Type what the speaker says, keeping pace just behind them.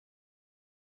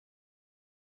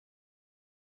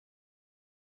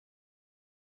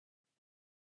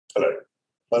Hello,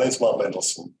 my name is Marc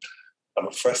Mendelson. I'm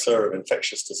a professor of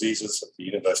infectious diseases at the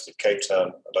University of Cape Town,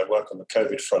 and I work on the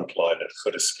COVID frontline at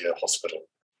Goediskia Hospital.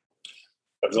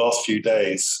 Over the last few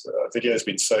days, a video has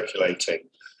been circulating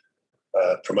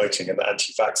promoting an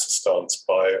anti-vaxxer stance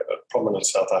by a prominent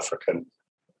South African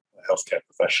healthcare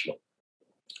professional.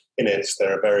 In it,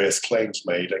 there are various claims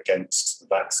made against the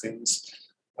vaccines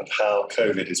and how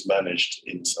COVID is managed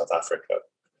in South Africa.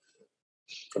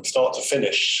 From start to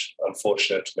finish,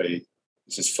 unfortunately,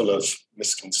 this is full of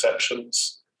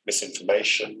misconceptions,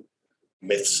 misinformation,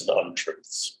 myths and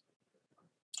untruths.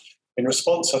 In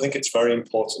response, I think it's very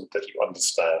important that you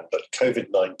understand that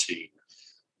COVID-19,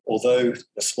 although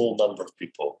a small number of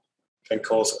people, can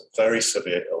cause very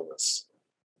severe illness,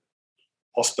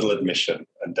 hospital admission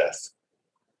and death.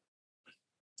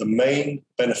 The main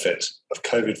benefit of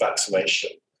COVID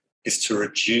vaccination is to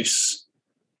reduce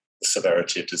the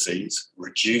severity of disease,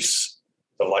 reduce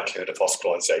the likelihood of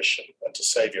hospitalization, and to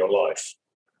save your life.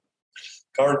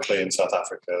 Currently in South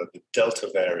Africa, the Delta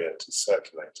variant is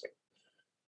circulating.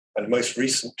 And most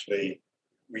recently,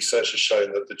 research has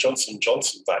shown that the Johnson &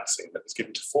 Johnson vaccine that was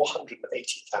given to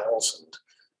 480,000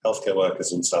 healthcare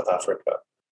workers in South Africa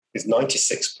is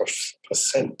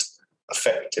 96%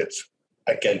 effective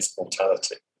against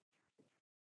mortality.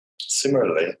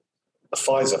 Similarly, the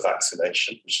Pfizer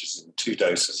vaccination, which is in 2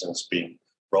 doses and has been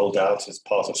rolled out as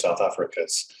part of South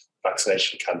Africa's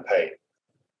vaccination campaign,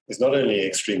 is not only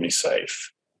extremely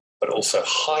safe, but also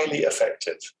highly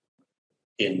effective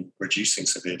in reducing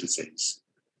severe disease,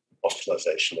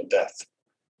 hospitalization and death.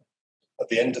 At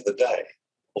the end of the day,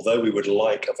 although we would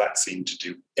like a vaccine to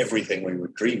do everything we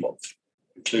would dream of,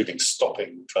 including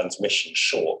stopping transmission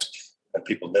short and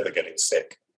people never getting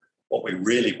sick, what we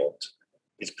really want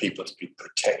is people to be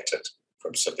protected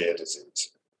from severe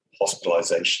disease,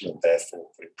 hospitalization, and therefore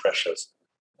putting pressures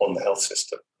on the health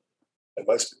system, and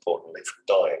most importantly, from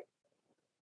dying.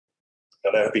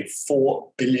 Now, there have been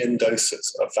 4 billion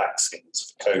doses of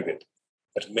vaccines for COVID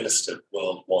administered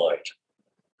worldwide.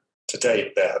 To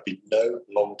date, there have been no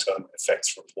long-term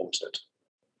effects reported.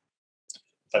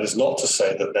 That is not to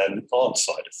say that there aren't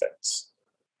side effects.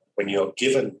 When you're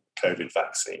given COVID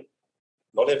vaccine,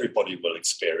 not everybody will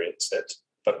experience it,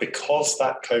 but because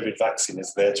that COVID vaccine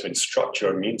is there to instruct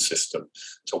your immune system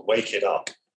to wake it up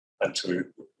and to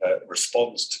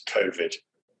respond to COVID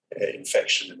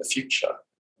infection in the future,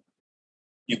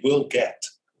 you will get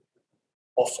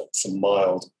often some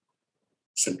mild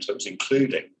symptoms,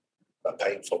 including a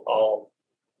painful arm,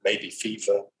 maybe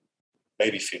fever,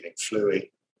 maybe feeling fluey.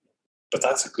 But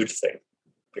that's a good thing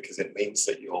because it means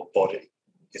that your body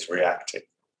is reacting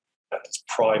and it's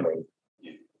priming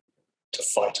you to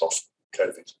fight off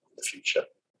COVID in the future.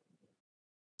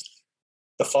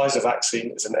 The Pfizer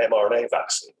vaccine is an mRNA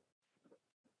vaccine.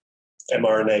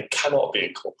 mRNA cannot be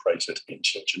incorporated into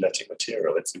your genetic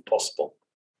material. It's impossible.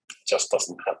 It just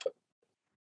doesn't happen.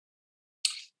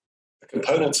 The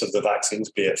components of the vaccines,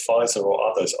 be it Pfizer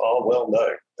or others, are well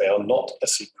known. They are not a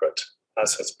secret,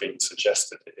 as has been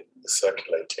suggested in the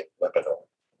circulating webinar.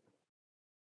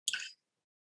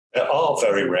 There are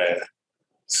very rare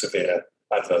severe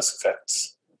adverse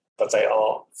effects, but they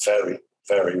are very,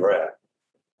 very rare.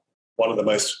 One of the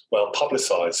most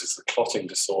well-publicized is the clotting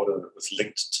disorder that was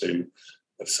linked to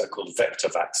the so-called vector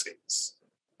vaccines,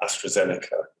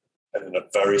 AstraZeneca, and in a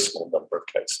very small number of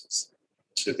cases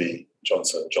to the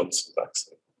Johnson & Johnson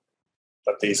vaccine.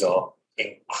 But these are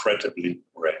incredibly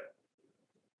rare.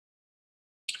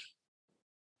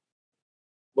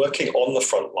 Working on the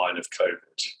front line of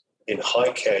COVID in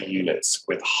high care units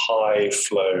with high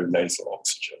flow nasal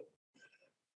oxygen,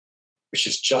 which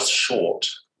is just short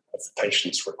of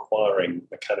patients requiring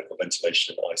mechanical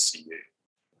ventilation in ICU.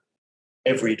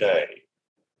 Every day,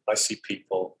 I see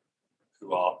people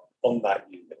who are on that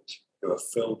unit who are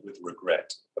filled with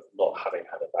regret of not having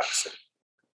had a vaccine.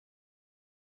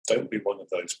 Don't be one of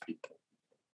those people.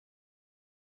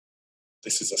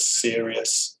 This is a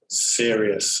serious,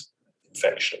 serious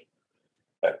infection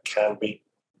that can be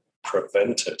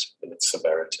prevented in its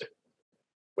severity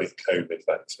with COVID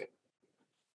vaccine.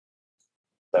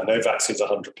 Now, no vaccine is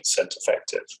 100%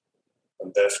 effective,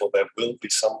 and therefore there will be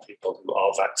some people who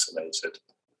are vaccinated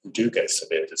who do get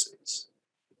severe disease.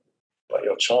 But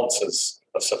your chances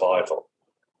of survival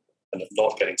and of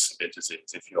not getting severe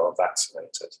disease if you are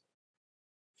vaccinated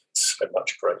is so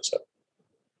much greater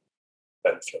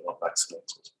than if you're not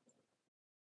vaccinated.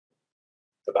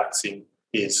 The vaccine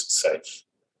is safe.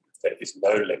 There is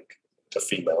no link to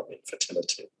female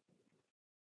infertility,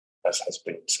 as has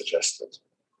been suggested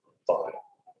by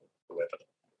the webinar.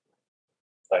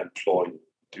 I implore you,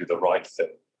 do the right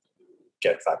thing,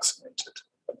 get vaccinated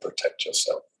and protect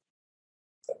yourself.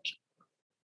 Thank you.